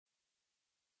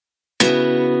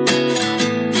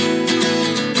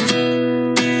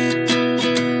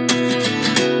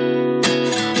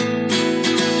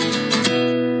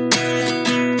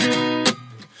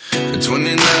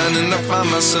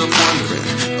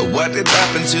what did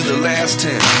happen to the last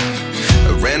 10?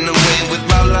 I ran away with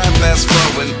my life, fast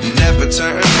forward, never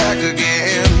turn back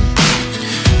again.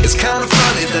 It's kind of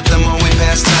funny that the more we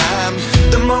pass time,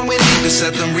 the more we need to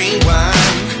set them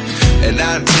rewind. And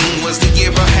 19 was the year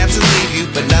I had to leave you,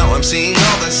 but now I'm seeing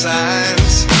all the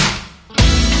signs.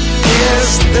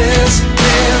 Is this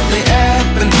really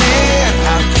happening?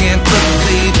 I can't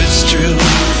believe it's true.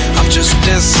 I'm just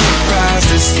as surprised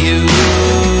as you.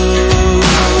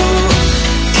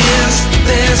 Is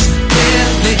this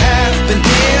really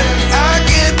happening? I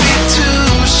can't be too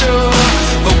sure,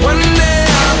 but one day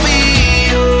I'll be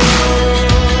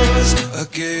yours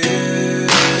again.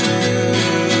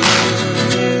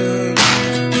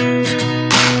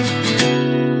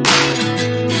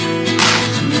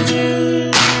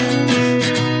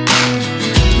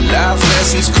 Life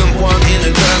lessons come one in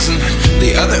a dozen.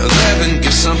 The other 11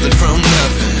 give something from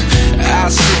nothing. I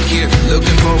sit here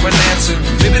looking for an answer.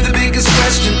 Maybe the biggest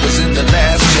question was in the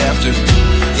last chapter.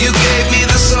 You gave me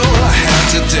the soul I have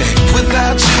today.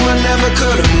 Without you I never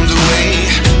could have moved away.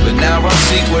 But now I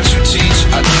see what you teach.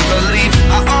 I do believe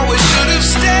I always should have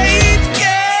stayed.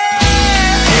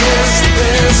 Yeah. Is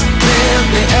this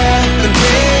really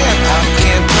happening? I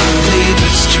can't believe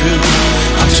it's true.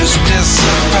 I'm just as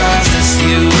surprised as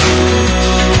you.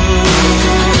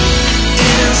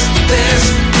 Is this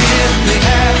really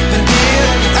happening?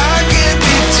 I can't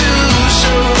be too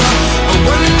sure, but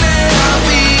one day I'll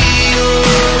be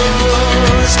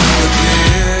yours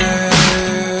again.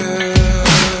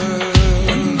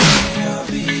 One day I'll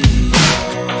be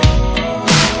yours.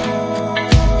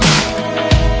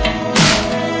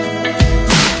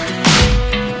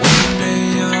 One day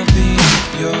I'll be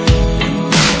yours.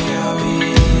 I'll be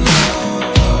yours.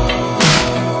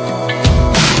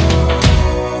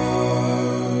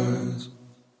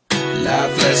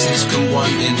 Life lessons come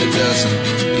one in a dozen.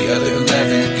 The other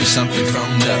 11 give something from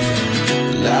nothing.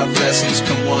 Life lessons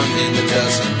come one in a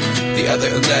dozen. The other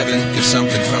 11 give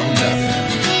something from nothing.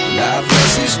 Life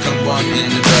lessons come one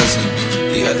in a dozen.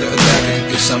 The other 11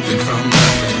 give something from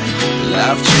nothing.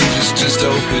 Life changes just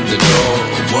open the door.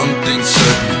 One thing's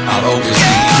certain, I'll always